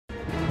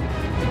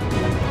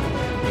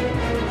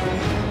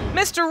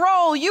Mr.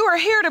 Roll, you are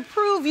here to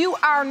prove you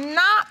are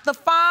not the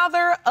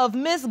father of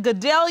Miss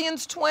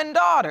Godellion's twin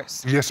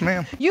daughters. Yes,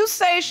 ma'am. You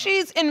say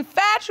she's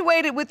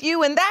infatuated with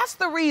you, and that's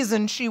the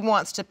reason she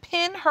wants to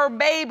pin her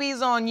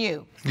babies on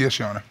you. Yes,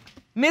 Your Honor.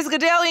 Ms.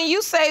 Godellion,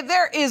 you say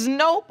there is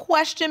no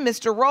question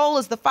Mr. Roll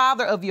is the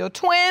father of your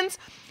twins.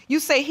 You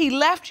say he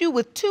left you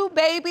with 2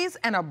 babies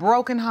and a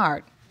broken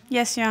heart.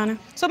 Yes, Your Honor.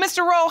 So, Mr.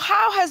 Roll,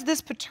 how has this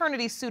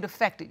paternity suit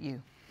affected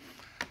you?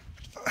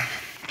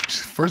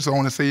 First, I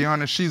want to say, Your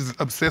Honor, she's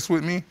obsessed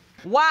with me.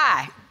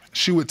 Why?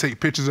 She would take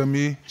pictures of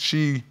me.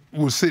 She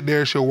would sit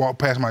there, she'll walk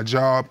past my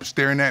job,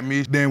 staring at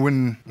me. Then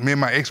when me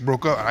and my ex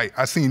broke up,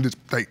 I seen just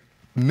like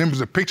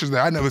numbers of pictures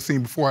that I never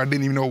seen before. I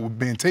didn't even know it was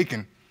being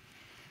taken.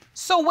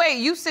 So wait,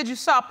 you said you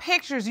saw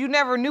pictures you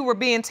never knew were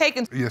being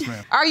taken. Yes,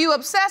 ma'am. Are you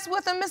obsessed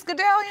with him, Miss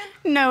Godellion?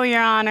 No,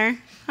 Your Honor.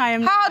 I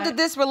am How not. did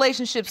this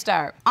relationship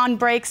start? On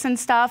breaks and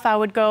stuff, I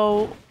would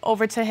go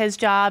over to his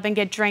job and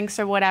get drinks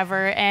or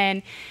whatever,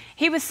 and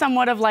he was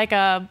somewhat of like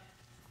a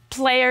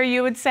player,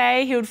 you would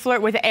say. He would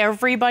flirt with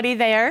everybody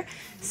there.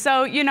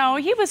 So, you know,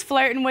 he was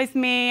flirting with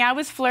me, I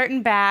was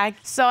flirting back.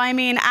 So, I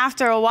mean,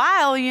 after a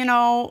while, you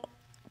know,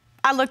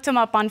 I looked him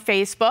up on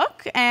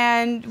Facebook,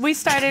 and we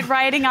started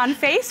writing on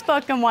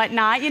Facebook and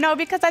whatnot, you know,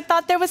 because I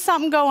thought there was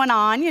something going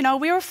on. You know,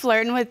 we were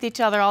flirting with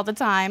each other all the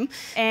time.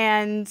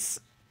 And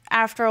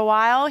after a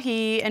while,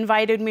 he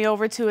invited me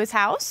over to his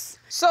house.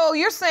 So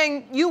you're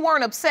saying you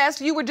weren't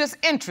obsessed, you were just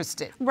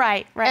interested?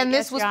 Right, right. And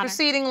this was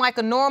proceeding like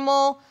a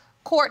normal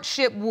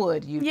courtship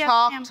would. You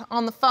talked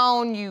on the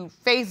phone, you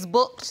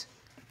Facebooked.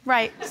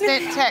 Right.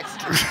 Sent text.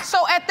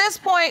 So at this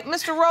point,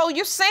 Mr. Roll,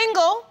 you're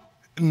single.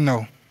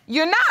 No.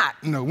 You're not?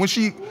 No. When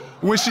she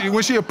sent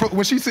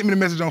me the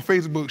message on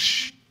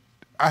Facebook,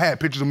 I had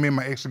pictures of me and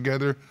my ex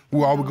together.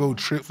 We all would go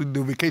trips, we'd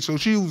do vacation. So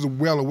she was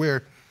well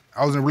aware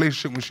I was in a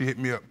relationship when she hit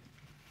me up.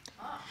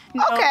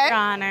 No, okay. Your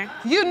Honor.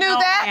 You knew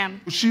that?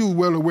 She was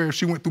well aware.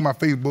 She went through my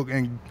Facebook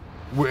and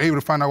were able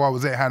to find out where I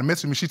was at, how to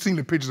message me. She seen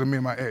the pictures of me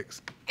and my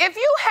ex. If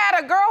you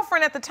had a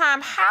girlfriend at the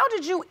time, how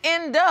did you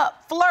end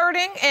up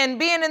flirting and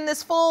being in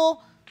this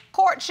full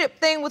courtship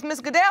thing with Miss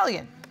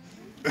Godellion?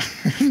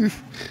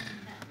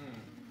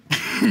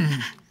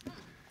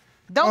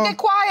 Don't get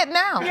quiet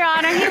now. Your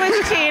Honor, he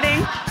was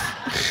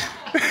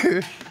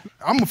cheating.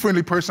 I'm a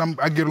friendly person.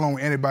 I get along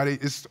with anybody.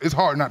 It's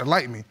hard not to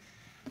like me.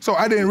 So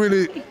I didn't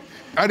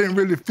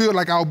really feel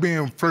like I was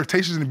being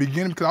flirtatious in the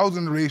beginning because I was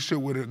in a relationship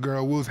with a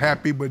girl. We was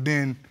happy, but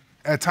then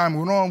as time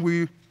went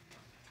on,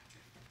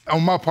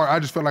 on my part, I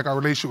just felt like our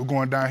relationship was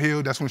going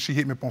downhill. That's when she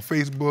hit me up on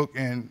Facebook,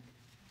 and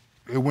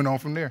it went on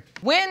from there.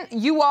 When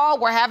you all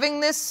were having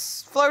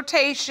this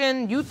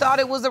flirtation, you thought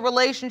it was a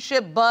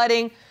relationship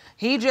budding.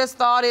 He just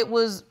thought it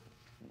was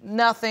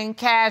nothing,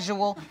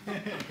 casual.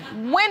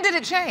 When did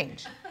it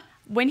change?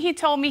 When he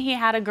told me he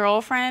had a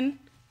girlfriend,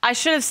 I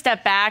should have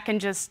stepped back and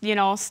just, you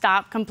know,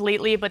 stopped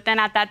completely. But then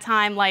at that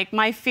time, like,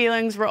 my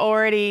feelings were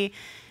already,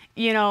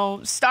 you know,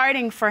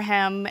 starting for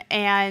him,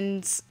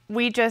 and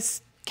we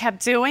just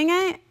kept doing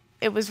it.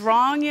 It was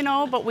wrong, you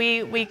know, but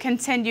we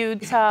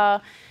continued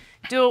to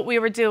do what we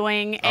were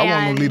doing. I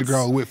wasn't gonna leave the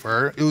girl with for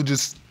her. It was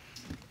just,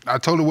 I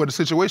told her what the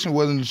situation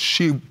was, and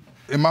she,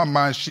 in my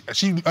mind,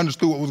 she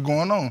understood what was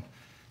going on.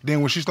 Then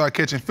when she started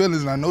catching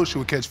feelings, and I know she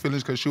would catch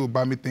feelings because she would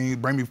buy me things,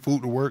 bring me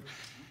food to work,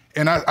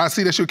 and I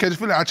see that she would catch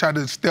feelings, I tried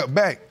to step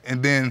back,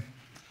 and then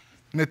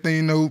next thing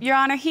you know. Your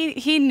Honor,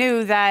 he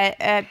knew that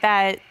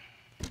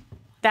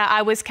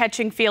I was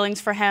catching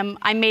feelings for him.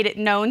 I made it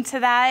known to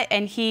that,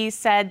 and he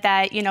said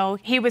that, you know,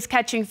 he was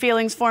catching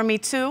feelings for me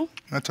too.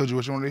 I told you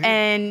what you wanted to hear.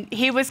 And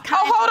he was kind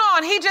of... Oh, hold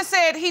on. He just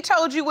said he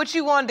told you what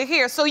you wanted to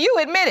hear. So you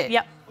admitted?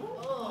 Yep.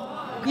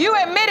 You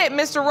admitted,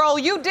 Mr. Roll,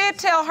 you did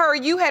tell her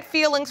you had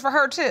feelings for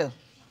her too.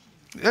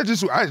 I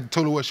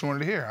told her what she wanted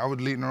to hear. I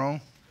was leading her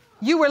on.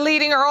 You were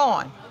leading her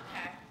on?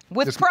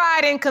 With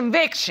pride and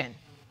conviction?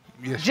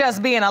 Yes,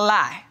 just being a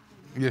lie?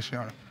 Yes,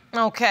 Your Honor.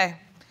 Okay.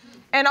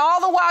 And all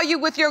the while you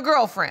with your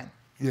girlfriend?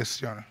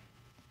 Yes, Your Honor.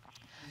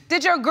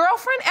 Did your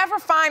girlfriend ever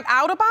find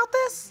out about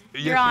this?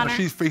 Yes, Your Honor.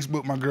 She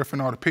Facebooked my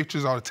girlfriend all the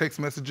pictures, all the text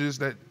messages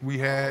that we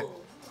had.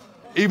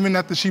 Even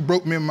after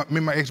me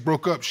and my ex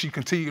broke up, she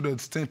continued to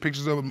send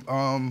pictures of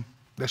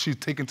that she's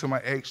taken to my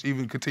ex,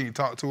 even continued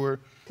to talk to her.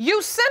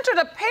 You sent her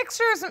the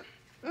pictures,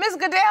 Ms.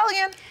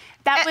 Godellion?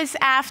 That was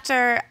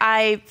after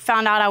I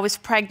found out I was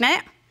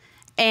pregnant,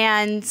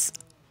 and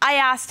I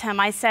asked him,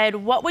 I said,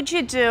 what would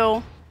you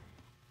do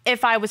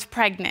if I was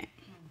pregnant?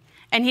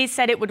 And he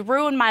said, it would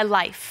ruin my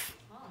life.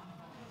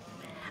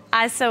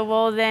 I said,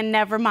 well, then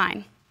never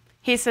mind.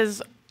 He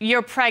says,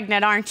 you're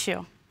pregnant, aren't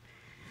you?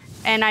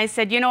 And I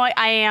said, you know what,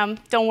 I am.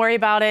 Don't worry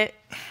about it.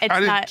 It's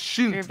not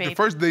your baby. The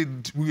first day,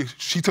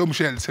 she told me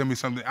she had to tell me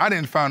something. I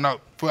didn't find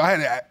out. I had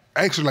to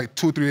ask her like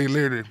 2 or 3 days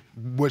later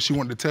what she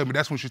wanted to tell me.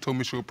 That's when she told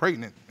me she was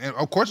pregnant. And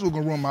of course it was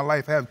gonna ruin my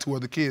life, have 2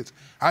 other kids.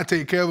 I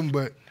take care of them,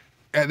 but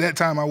at that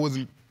time I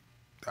wasn't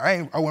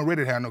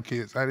ready to have no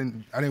kids. I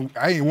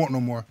ain't want no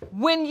more.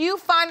 When you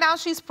find out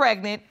she's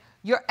pregnant,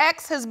 your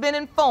ex has been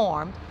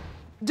informed.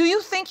 Do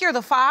you think you're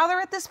the father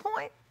at this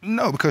point?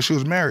 No, because she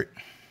was married.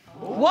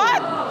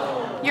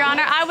 What? Your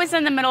Honor, I was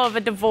in the middle of a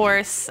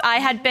divorce. I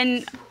had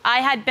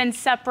been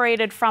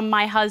separated from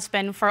my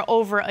husband for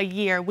over a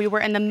year. We were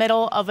in the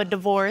middle of a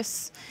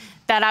divorce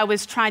that I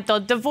was trying. The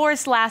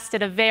divorce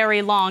lasted a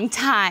very long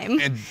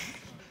time.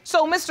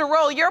 So, Mr.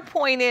 Roll, your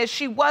point is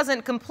she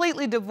wasn't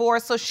completely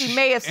divorced, so she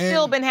may have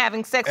still been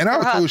having sex with her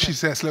husband. And I was told she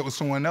said slept with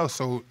someone else.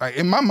 So, like,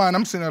 in my mind,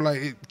 I'm sitting there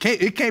like,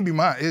 it can't be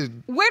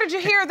mine. Where did you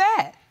hear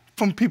that?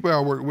 From people I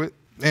work with,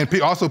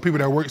 and also people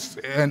that works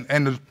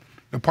and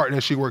the partner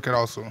that she worked at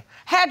also.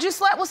 Had you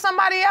slept with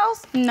somebody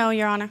else? No,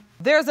 Your Honor.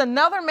 There's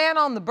another man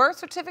on the birth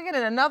certificate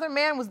and another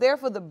man was there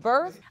for the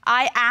birth?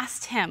 I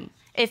asked him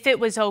if it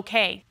was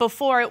okay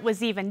before it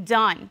was even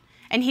done,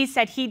 and he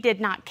said he did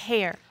not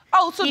care.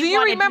 Oh, so do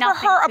you remember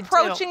her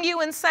approaching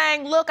you and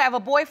saying, look, I have a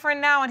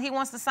boyfriend now and he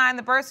wants to sign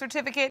the birth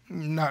certificate?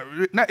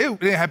 It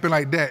didn't happen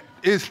like that.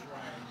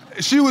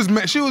 She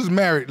was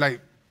married,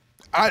 like,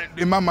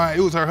 in my mind,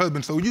 it was her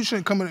husband, so you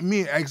shouldn't come at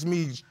me and ask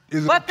me, is it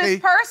okay? But this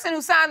person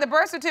who signed the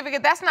birth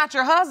certificate, that's not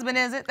your husband,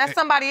 is it? That's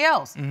somebody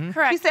else. Mm-hmm.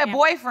 Correct. She said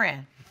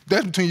boyfriend.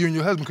 That's between you and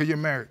your husband because you're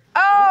married.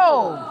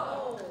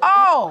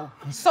 Oh,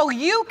 so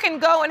you can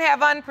go and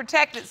have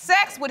unprotected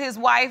sex with his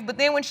wife, but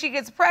then when she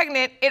gets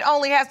pregnant, it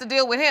only has to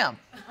deal with him.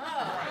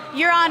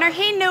 Your Honor,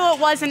 he knew it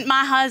wasn't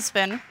my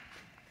husband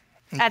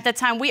at the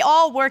time. We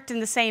all worked in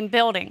the same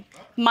building.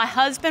 My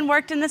husband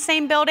worked in the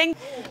same building.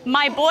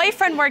 My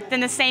boyfriend worked in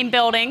the same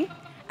building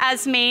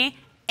as me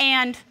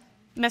and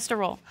Mr.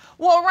 Roll.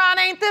 Well, Ron,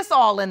 ain't this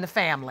all in the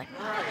family?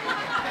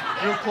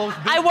 Real close.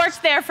 I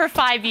worked there for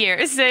 5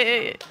 years,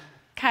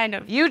 kind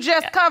of. You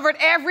just covered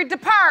every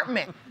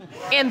department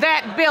in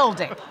that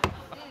building.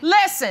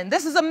 Listen,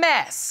 this is a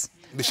mess.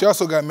 But she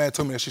also got mad,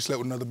 told me that she slept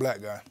with another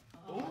black guy.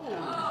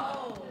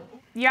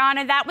 Your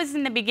Honor, that was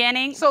in the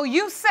beginning. So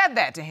you said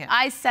that to him?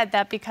 I said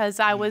that because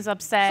I was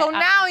upset. So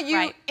now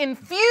you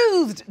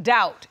infused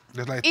doubt,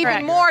 Like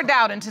even more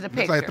doubt into the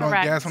picture. It's like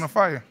throwing gas on a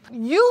fire.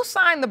 You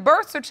signed the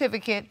birth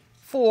certificate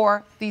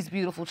for these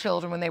beautiful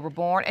children when they were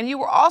born, and you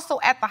were also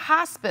at the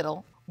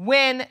hospital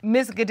when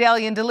Miss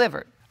Gedalian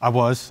delivered. I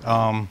was.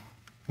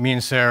 Me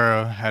and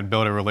Sarah had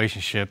built a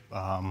relationship.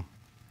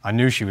 I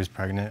knew she was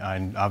pregnant.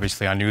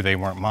 Obviously, I knew they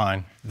weren't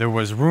mine. There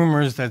was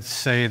rumors that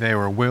say they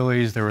were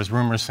Willies. There was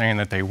rumors saying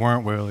that they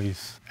weren't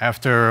Willies.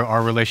 After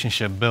our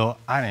relationship built,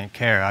 I didn't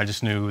care. I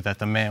just knew that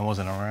the man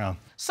wasn't around.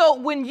 So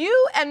when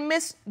you and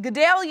Miss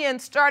Gedalian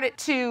started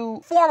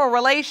to form a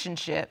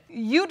relationship,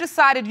 you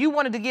decided you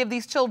wanted to give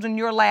these children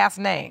your last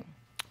name.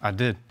 I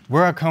did.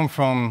 Where I come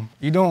from,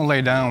 you don't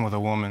lay down with a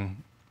woman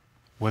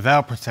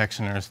without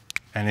protection or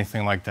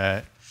anything like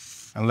that,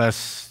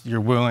 unless you're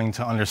willing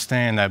to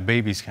understand that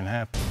babies can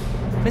happen.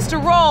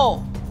 Mr.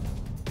 Roll,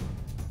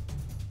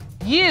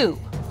 you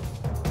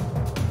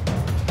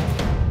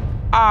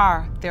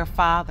are their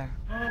father.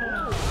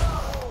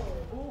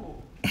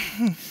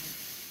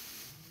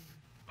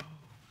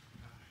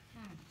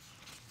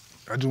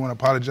 I just want to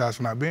apologize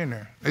for not being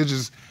there.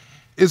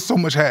 It's so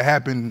much had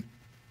happened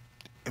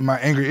in my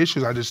anger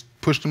issues, I just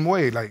pushed them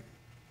away, like.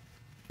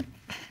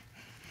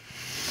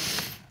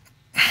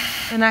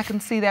 And I can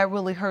see that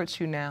really hurts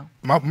you now.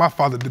 My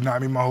father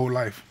denied me my whole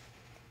life.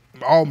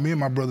 Me and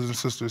my brothers and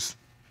sisters.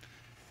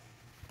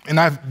 And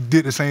I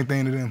did the same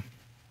thing to them.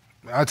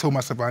 I told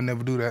myself I'd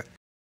never do that.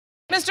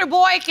 Mr.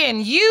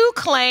 Boykin, you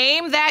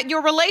claim that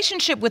your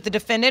relationship with the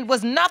defendant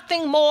was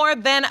nothing more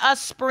than a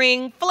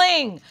spring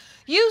fling.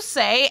 You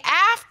say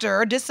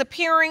after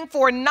disappearing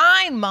for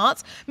 9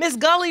 months, Ms.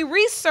 Gully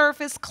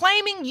resurfaced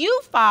claiming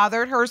you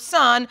fathered her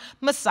son,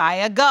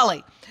 Messiah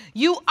Gully.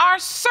 You are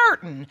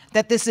certain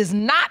that this is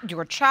not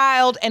your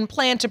child and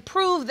plan to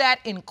prove that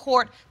in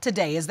court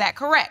today. Is that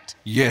correct?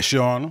 Yes,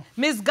 Your Honor.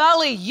 Ms.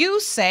 Gully, you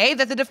say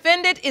that the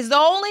defendant is the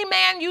only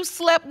man you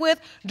slept with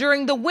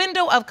during the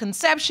window of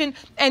conception,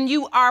 and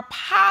you are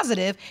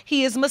positive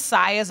he is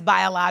Messiah's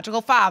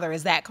biological father.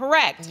 Is that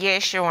correct?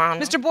 Yes, Your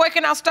Honor. Mr.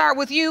 Boykin, I'll start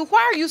with you.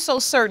 Why are you so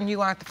certain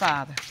you aren't the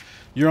father?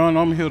 Your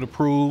Honor, I'm here to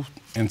prove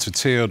and to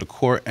tell the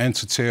court and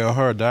to tell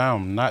her that I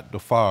am not the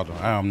father.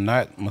 I am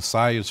not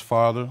Messiah's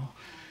father.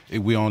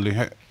 We only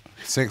had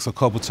sex a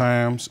couple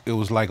times. It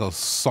was like a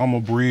summer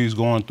breeze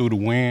going through the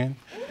wind.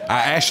 I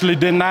actually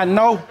did not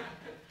know.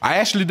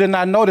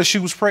 That she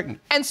was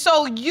pregnant. And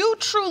so you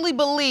truly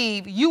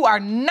believe you are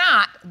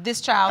not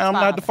this child's father?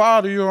 I'm not the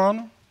father, Your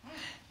Honor.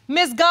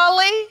 Ms.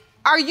 Gully,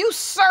 are you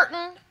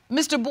certain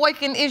Mr.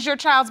 Boykin is your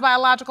child's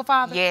biological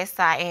father? Yes,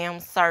 I am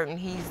certain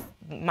he's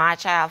my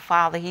child's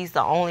father. He's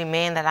the only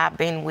man that I've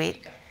been with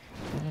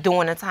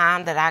during the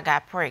time that I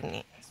got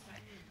pregnant.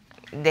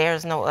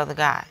 There's no other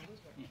guy.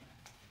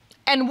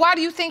 And why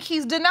do you think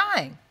he's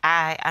denying?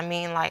 I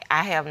mean, like,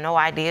 I have no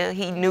idea.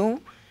 He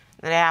knew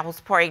that I was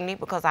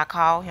pregnant because I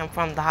called him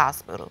from the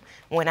hospital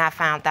when I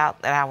found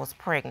out that I was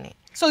pregnant.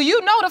 So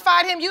you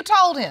notified him, you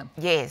told him?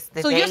 Yes.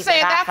 So you're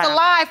saying that's a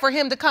lie for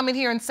him to come in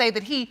here and say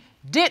that he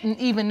didn't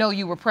even know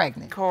you were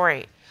pregnant?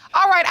 Correct.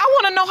 All right, I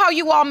want to know how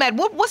you all met.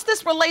 What's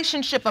this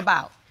relationship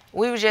about?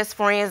 We were just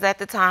friends at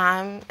the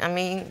time. I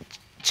mean,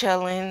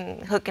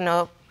 chilling, hooking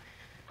up,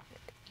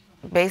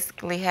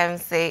 basically having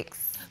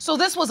sex. So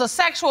this was a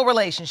sexual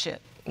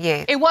relationship?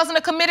 Yes. It wasn't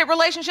a committed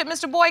relationship,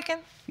 Mr. Boykin?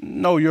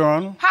 No, Your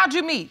Honor. How'd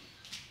you meet?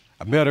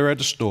 I met her at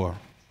the store.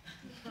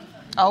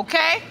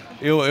 Okay.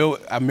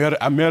 I met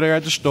her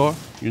at the store,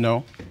 you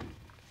know.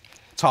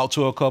 Talked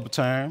to her a couple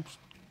times.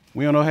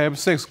 We ended up having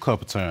sex a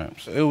couple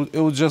times. It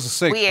was just a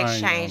sex We thing.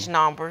 exchanged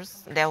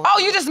numbers. Oh,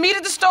 you just meet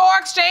at the store,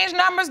 exchange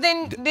numbers,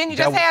 then you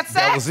just had sex?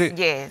 That was it.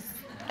 Yes.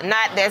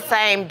 Not that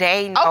same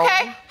day, no.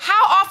 Okay.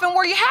 How often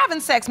were you having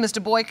sex,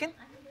 Mr. Boykin?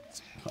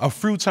 A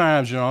few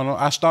times, Your Honor.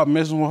 I stopped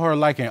messing with her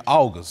like in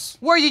August.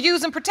 Were you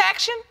using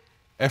protection?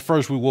 At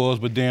first we was,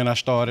 but then I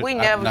started. We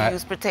never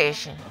used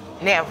protection.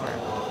 Never.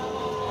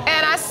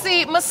 And I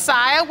see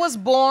Messiah was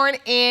born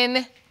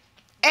in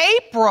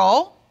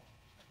April.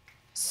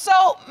 So,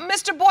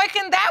 Mr.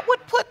 Boykin, that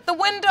would put the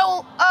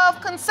window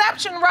of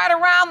conception right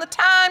around the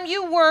time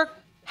you were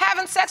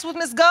having sex with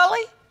Miss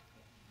Gully?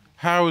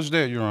 How is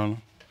that, Your Honor?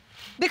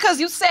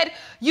 Because you said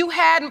you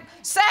had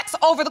sex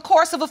over the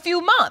course of a few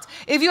months.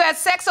 If you had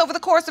sex over the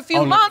course of a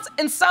few months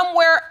and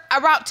somewhere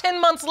about 10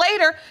 months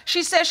later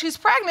she says she's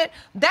pregnant,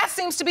 that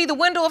seems to be the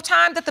window of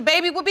time that the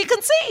baby would be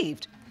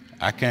conceived.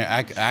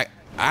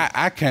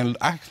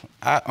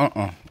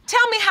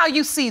 Tell me how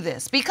you see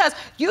this, because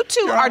you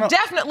two are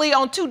definitely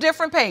on two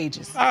different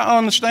pages. I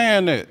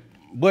understand that,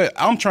 but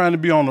I'm trying to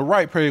be on the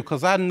right page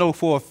because I know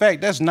for a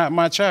fact that's not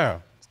my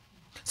child.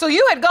 So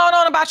you had gone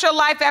on about your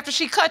life after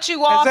she cut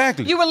you off.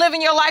 Exactly. You were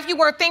living your life. You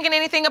weren't thinking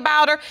anything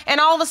about her, and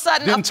all of a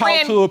sudden Didn't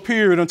talk to her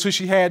period until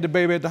she had the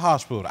baby at the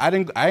hospital. I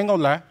ain't gonna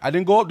lie. I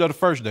didn't go up there the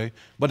first day,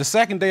 but the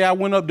second day I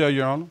went up there,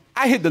 Your Honor,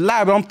 I hit the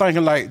lobby. I'm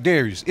thinking like,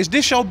 Darius, is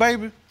this your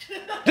baby?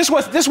 This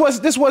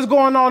what's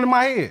going on in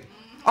my head.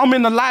 I'm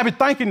in the lobby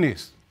thinking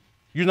this,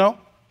 you know?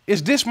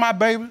 Is this my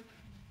baby?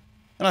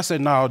 And I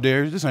said, no,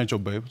 Darius, this ain't your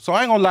baby. So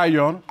I ain't gonna lie,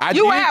 Your Honor.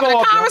 You were having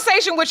a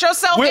conversation with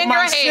yourself in your head.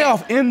 With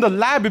myself in the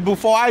lobby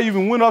before I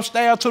even went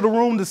upstairs to the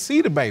room to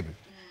see the baby.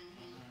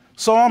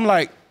 So I'm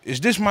like, is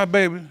this my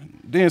baby?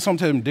 Then some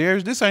tell me,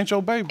 Darius, this ain't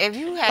your baby. If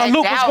you had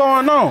look what's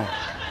going on.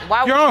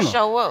 Why Your would Honor, you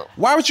show up?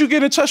 Why would you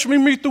get in touch with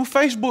me through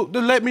Facebook to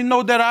let me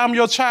know that I'm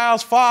your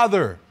child's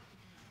father?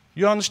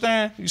 You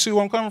understand? You see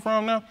where I'm coming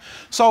from now?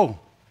 So,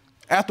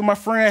 after my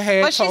friend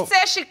had But she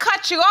said she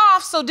cut you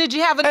off, so did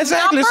you have a new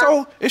number?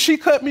 So if she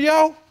cut me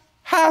off,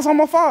 how's I'm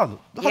my father?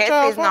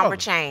 Yes, his number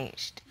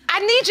changed. I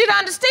need you to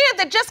understand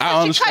that just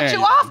because she cut you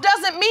off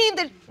doesn't mean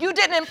that you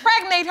didn't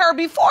impregnate her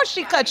before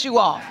she cut you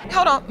off.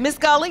 Hold on, Miss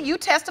Gully, you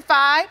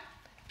testified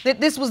that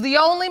this was the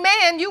only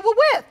man you were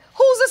with.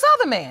 Who's this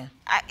other man?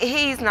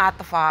 He's not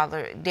the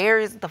father.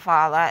 Darius is the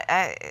father.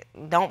 I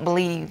don't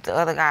believe the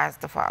other guy's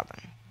the father.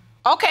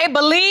 Okay,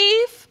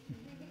 believe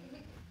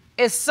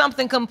is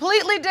something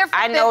completely different.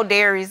 I know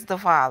Darius is the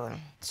father.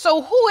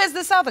 So who is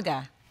this other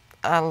guy?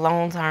 A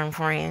long-term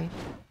friend.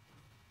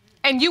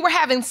 And you were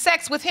having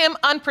sex with him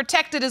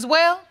unprotected as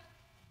well?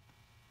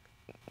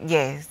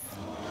 Yes.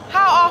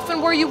 How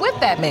often were you with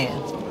that man?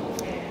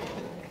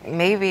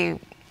 Maybe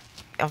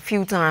a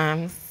few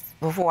times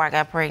before I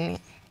got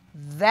pregnant.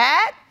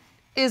 That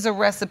is a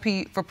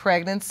recipe for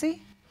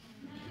pregnancy.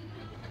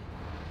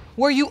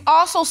 Were you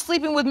also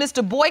sleeping with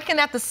Mr. Boykin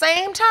at the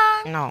same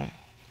time? No.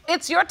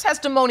 It's your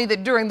testimony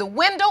that during the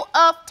window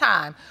of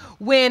time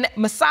when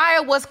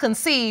Messiah was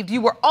conceived,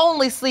 you were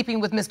only sleeping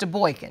with Mr.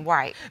 Boykin.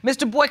 Right.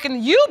 Mr.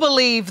 Boykin, you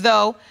believe,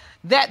 though,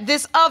 that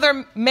this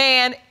other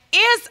man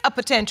is a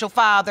potential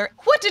father.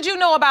 What did you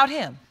know about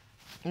him?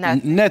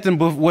 Nothing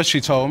but what she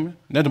told me.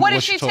 What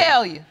did she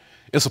tell you?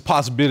 It's a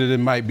possibility that it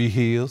might be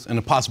his and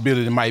a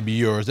possibility it might be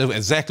yours. That's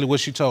exactly what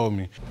she told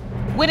me.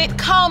 When it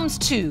comes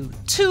to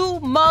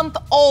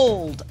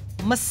 2-month-old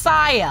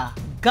Messiah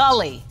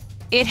Gully,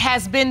 it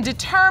has been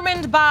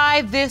determined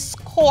by this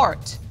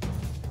court.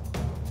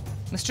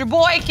 Mr.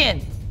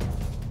 Boykin,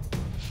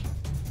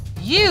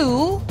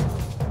 you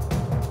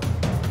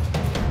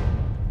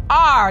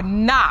are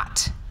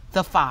not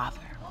the father.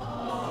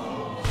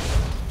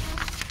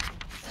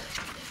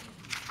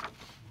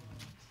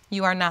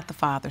 You are not the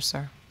father,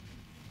 sir.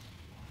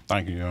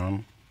 Thank you, Your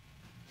Honor.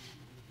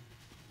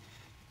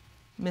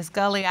 Ms.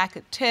 Gully, I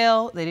could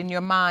tell that in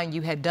your mind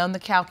you had done the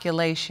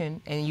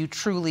calculation and you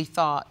truly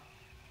thought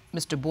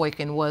Mr.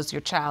 Boykin was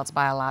your child's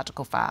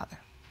biological father.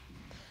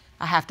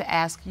 I have to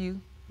ask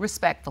you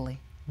respectfully,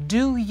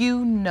 do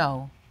you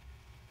know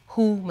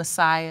who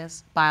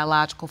Messiah's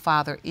biological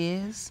father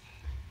is?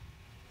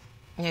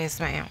 Yes,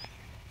 ma'am.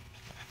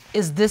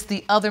 Is this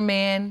the other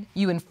man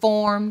you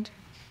informed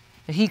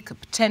that he could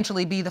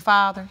potentially be the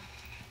father?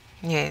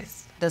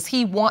 Yes. Does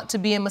he want to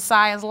be in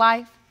Messiah's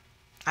life?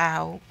 I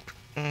hope.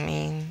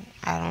 I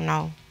don't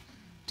know.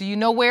 Do you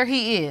know where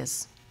he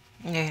is?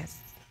 Yes.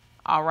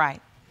 All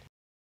right.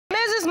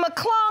 Mrs.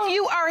 McClung,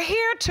 you are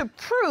here to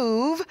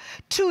prove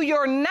to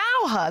your now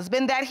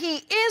husband that he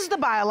is the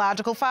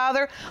biological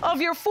father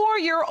of your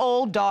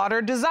 4-year-old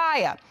daughter,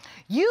 Desire.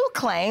 You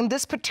claim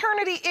this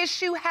paternity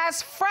issue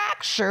has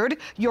fractured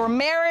your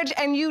marriage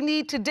and you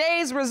need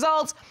today's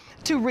results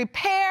to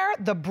repair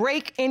the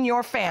break in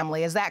your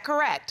family. Is that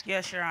correct?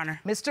 Yes, Your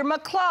Honor. Mr.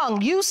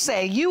 McClung, you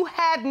say you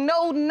had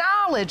no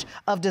knowledge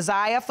of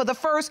Desire for the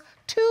first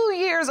 2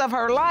 years of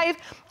her life,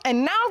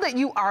 and now that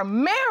you are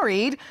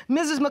married,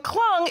 Mrs.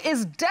 McClung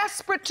is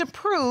desperate to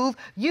prove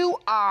you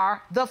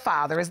are the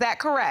father. Is that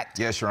correct?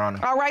 Yes, Your Honor.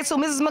 All right, so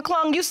Mrs.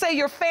 McClung, you say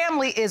your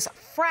family is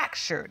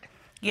fractured.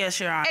 Yes,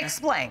 Your Honor.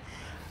 Explain.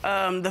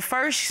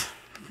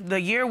 The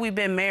year we've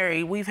been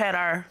married, we've had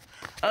our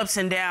ups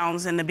and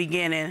downs in the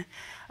beginning.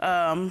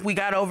 We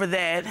got over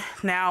that.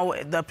 Now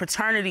the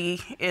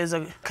paternity is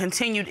a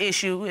continued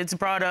issue. It's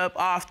brought up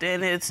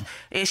often. Is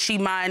she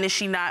mine? Is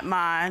she not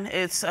mine?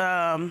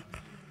 I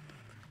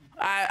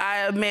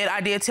admit I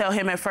did tell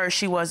him at first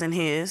she wasn't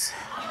his.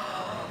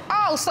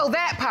 Oh, so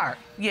that part.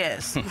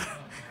 Yes.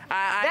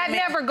 That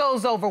never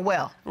goes over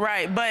well.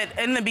 Right, but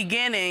in the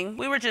beginning,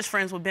 we were just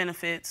friends with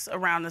benefits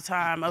around the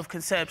time of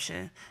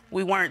conception.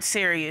 We weren't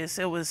serious.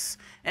 It was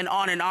an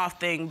on and off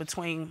thing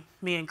between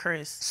me and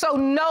Chris. So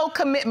no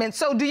commitment.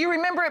 So do you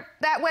remember it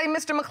that way,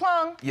 Mr.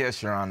 McClung?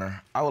 Yes, Your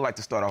Honor. I would like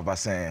to start off by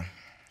saying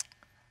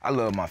I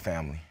love my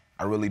family.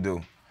 I really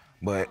do.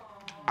 But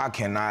I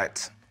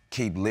cannot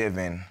keep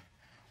living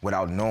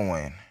without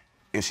knowing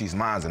if she's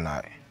mine or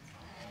not.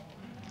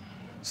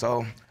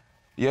 So,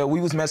 yeah,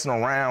 we was messing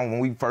around when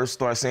we first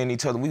started seeing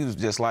each other. We was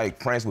just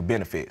like friends with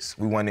benefits.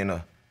 We weren't in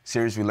a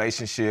serious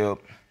relationship.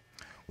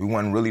 We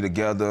weren't really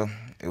together.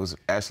 It was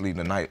actually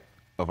the night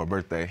of her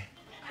birthday.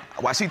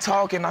 While she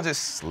talking, I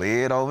just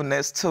slid over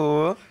next to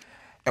her,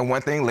 and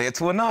one thing led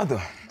to another.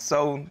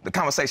 So the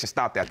conversation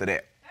stopped after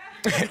that.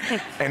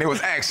 And it was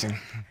action.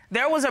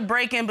 There was a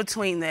break in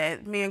between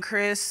that. Me and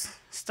Chris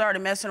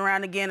started messing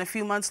around again a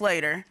few months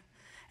later.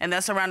 And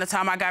that's around the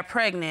time I got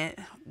pregnant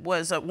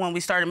was when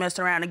we started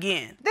messing around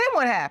again. Then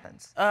what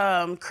happens?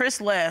 Chris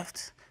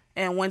left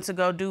and went to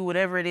go do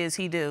whatever it is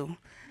he do.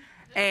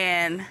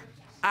 And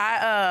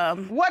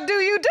What do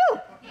you do?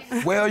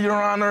 Well, Your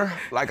Honor,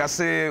 like I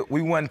said,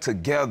 we went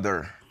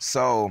together.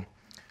 So,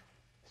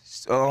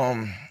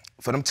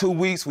 for them 2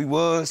 weeks, we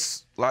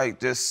was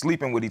like just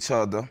sleeping with each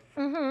other.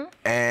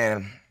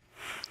 And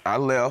I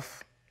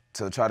left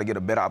to try to get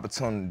a better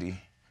opportunity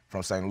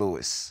from St.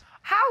 Louis.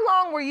 How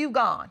long were you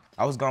gone?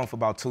 I was gone for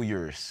about 2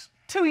 years.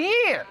 2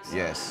 years?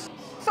 Yes.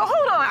 So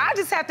hold on, I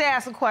just have to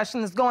ask a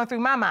question that's going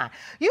through my mind.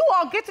 You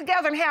all get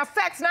together and have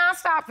sex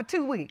nonstop for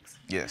 2 weeks.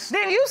 Yes.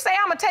 Then you say,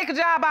 I'm gonna take a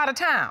job out of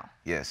town.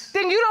 Yes.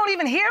 Then you don't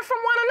even hear from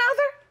one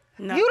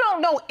another? No. You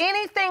don't know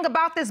anything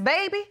about this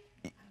baby?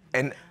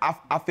 And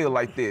I feel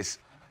like this.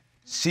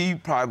 She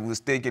probably was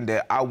thinking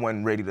that I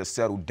wasn't ready to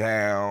settle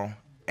down,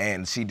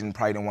 and she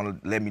probably didn't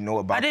want to let me know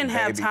about the baby. I didn't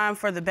have time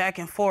for the back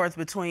and forth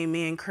between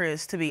me and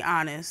Chris, to be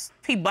honest.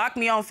 He blocked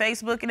me on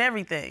Facebook and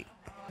everything.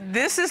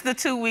 This is the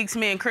 2 weeks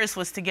me and Chris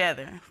was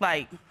together,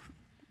 like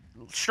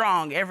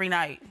strong every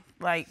night,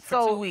 like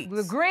for 2 weeks. So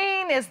the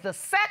green is the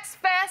sex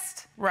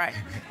fest Right.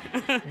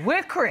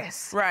 with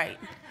Chris. Right.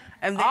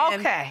 And then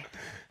Okay.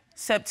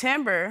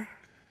 September.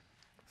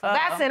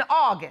 That's in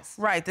August.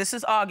 Right, this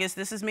is August.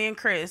 This is me and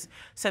Chris.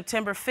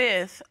 September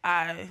 5th,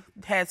 I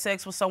had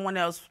sex with someone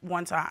else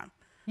one time.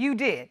 You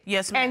did?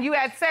 Yes, ma'am. And you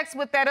had sex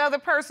with that other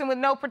person with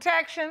no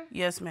protection?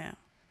 Yes, ma'am.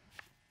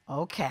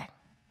 Okay.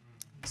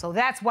 So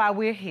that's why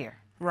we're here.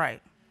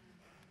 Right.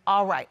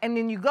 All right. And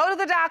then you go to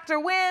the doctor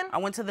when? I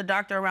went to the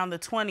doctor around the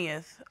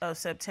 20th of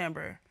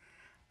September.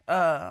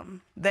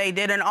 They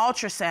did an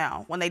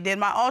ultrasound. When they did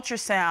my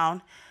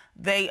ultrasound,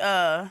 they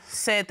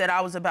said that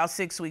I was about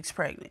 6 weeks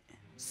pregnant.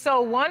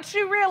 So once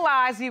you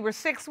realized you were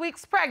 6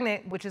 weeks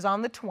pregnant, which is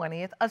on the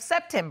 20th of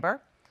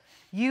September,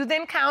 you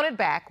then counted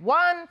back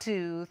 1,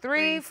 2,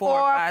 3,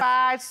 4,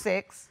 5,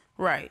 6.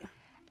 Right.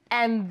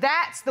 And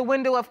that's the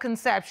window of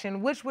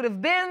conception, which would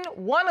have been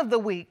one of the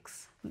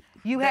weeks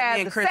you That me had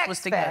and the Chris sex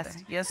was together.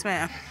 fest Yes,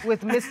 ma'am.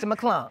 with Mr.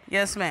 McClung.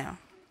 Yes, ma'am.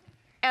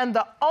 And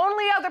the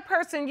only other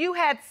person you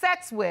had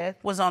sex with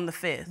Was on the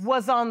 5th.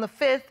 was on the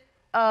 5th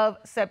of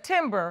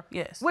September,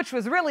 Yes. which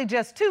was really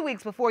just 2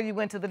 weeks before you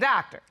went to the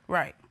doctor.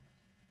 Right.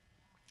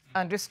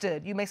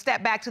 Understood. You may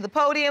step back to the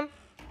podium.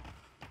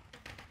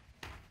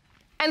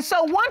 And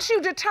so once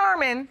you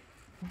determine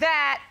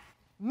that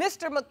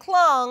Mr.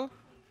 McClung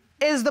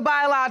is the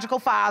biological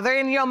father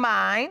in your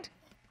mind,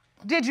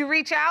 did you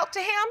reach out to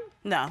him?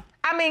 No.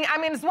 I mean,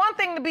 it's one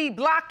thing to be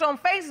blocked on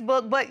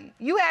Facebook, but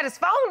you had his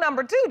phone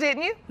number too,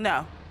 didn't you?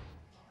 No.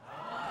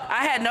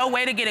 I had no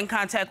way to get in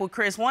contact with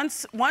Chris.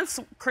 Once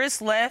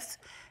Chris left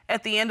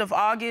at the end of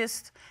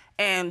August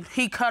and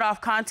he cut off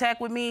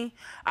contact with me,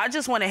 I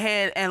just went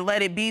ahead and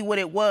let it be what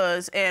it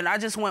was. And I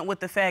just went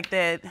with the fact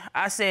that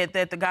I said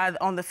that the guy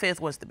on the 5th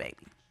was the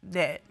baby,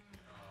 dead.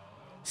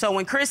 So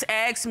when Chris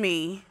asked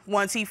me,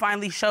 once he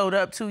finally showed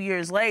up 2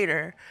 years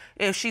later,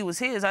 if she was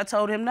his, I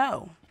told him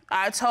no.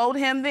 I told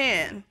him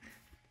then,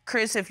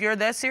 Chris, if you're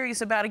that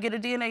serious about it, get a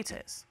DNA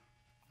test.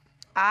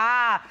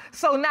 Ah,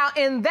 so now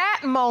in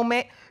that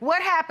moment,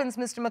 what happens,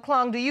 Mr.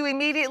 McClung? Do you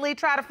immediately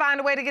try to find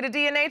a way to get a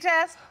DNA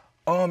test?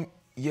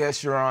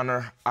 Yes, Your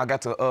Honor. I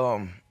got to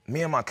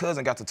me and my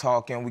cousin got to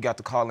talking, we got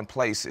to calling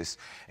places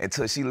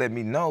until she let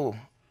me know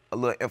a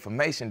little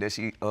information that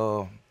she,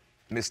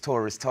 Miss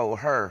Torres told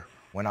her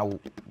when I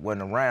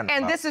wasn't around.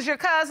 And this is your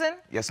cousin?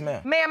 Yes,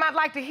 ma'am. Ma'am, I'd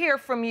like to hear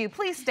from you.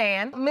 Please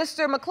stand.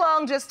 Mr.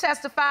 McClung just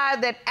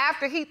testified that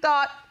after he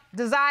thought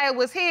Desire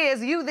was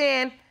his, you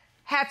then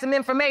had some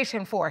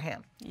information for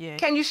him. Yeah.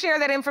 Can you share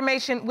that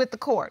information with the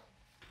court?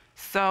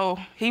 So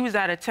he was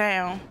out of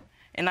town,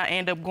 and I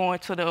ended up going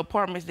to the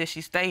apartments that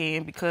she stayed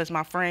in because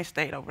my friend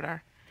stayed over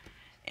there.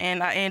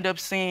 And I ended up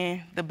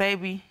seeing the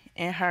baby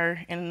and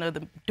her and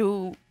another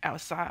dude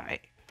outside.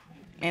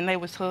 And they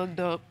was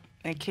hugged up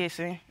and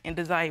kissing, and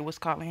Desire was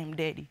calling him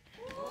daddy.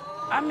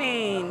 I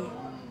mean,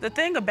 the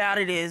thing about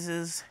it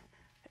is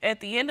at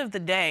the end of the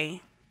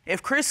day,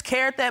 if Chris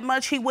cared that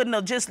much, he wouldn't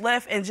have just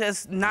left and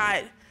just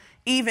not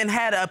even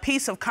had a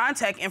piece of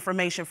contact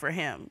information for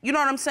him. You know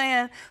what I'm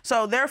saying?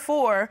 So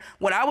therefore,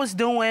 what I was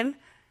doing,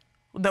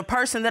 the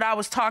person that I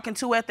was talking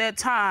to at that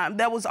time,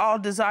 that was all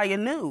Desire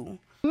knew.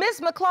 Ms.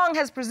 McClung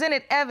has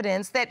presented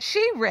evidence that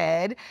she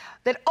read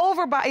that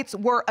overbites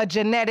were a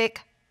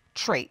genetic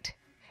trait.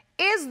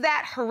 Is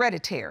that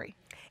hereditary?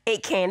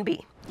 It can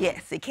be.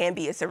 Yes, it can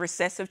be. It's a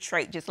recessive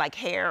trait, just like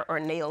hair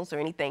or nails or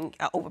anything.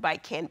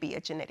 Overbite can be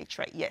a genetic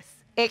trait, yes.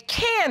 It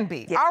can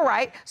be. Yes. All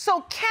right.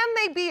 So can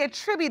they be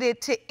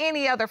attributed to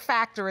any other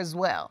factor as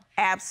well?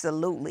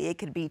 Absolutely. It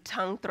could be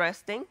tongue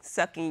thrusting,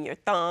 sucking your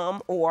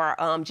thumb, or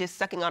just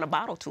sucking on a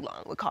bottle too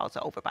long would cause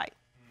an overbite.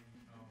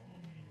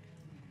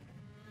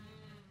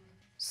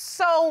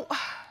 So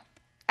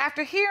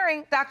after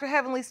hearing Dr.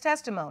 Heavenly's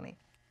testimony,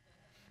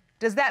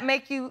 does that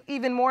make you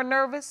even more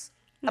nervous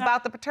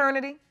about the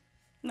paternity?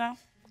 No.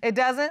 It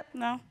doesn't?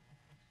 No.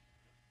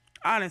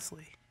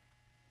 Honestly.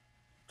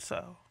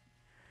 So.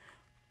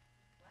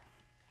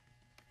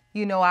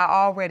 You know, I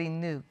already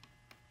knew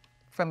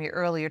from your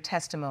earlier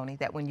testimony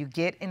that when you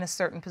get in a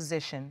certain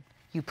position,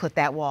 you put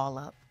that wall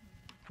up,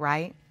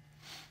 right?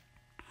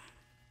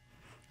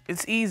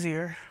 It's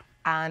easier.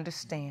 I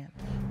understand.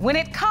 When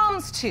it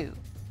comes to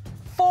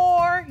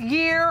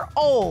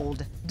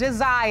 4-year-old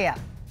Desire,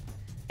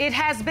 it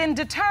has been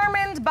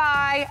determined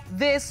by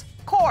this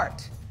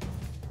court.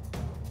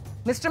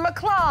 Mr.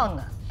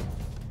 McClung,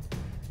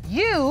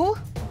 you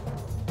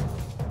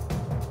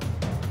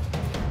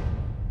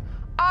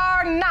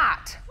are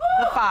not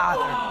the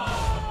father.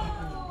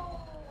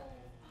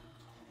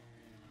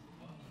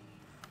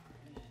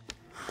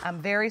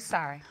 I'm very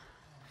sorry.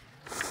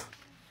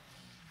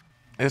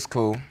 It's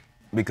cool,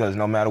 because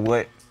no matter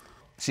what,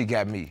 she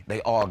got me.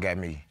 They all got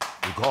me,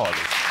 regardless.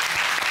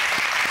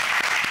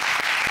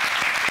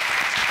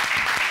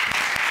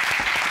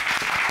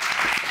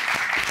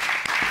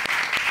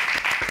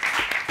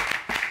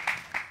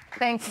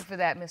 Thank you for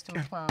that, Mr.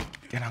 McClung.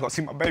 Can I go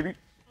see my baby?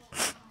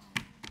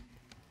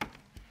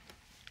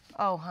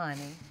 Oh,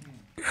 honey.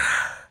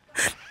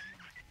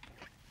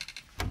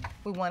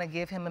 We want to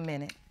give him a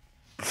minute.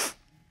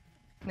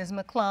 Ms.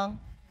 McClung,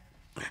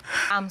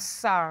 I'm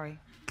sorry.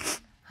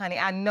 Honey,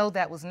 I know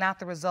that was not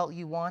the result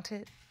you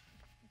wanted.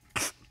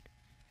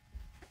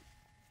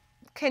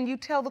 Can you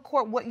tell the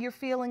court what you're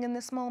feeling in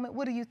this moment?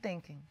 What are you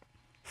thinking?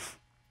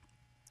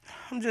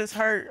 I'm just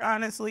hurt,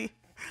 honestly.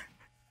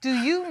 Do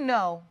you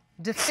know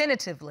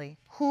definitively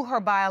who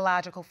her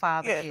biological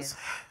father is?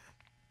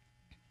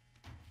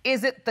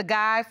 Is it the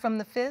guy from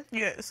the 5th?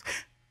 Yes.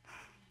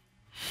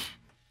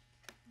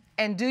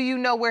 And do you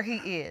know where he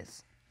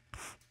is?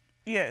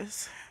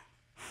 Yes.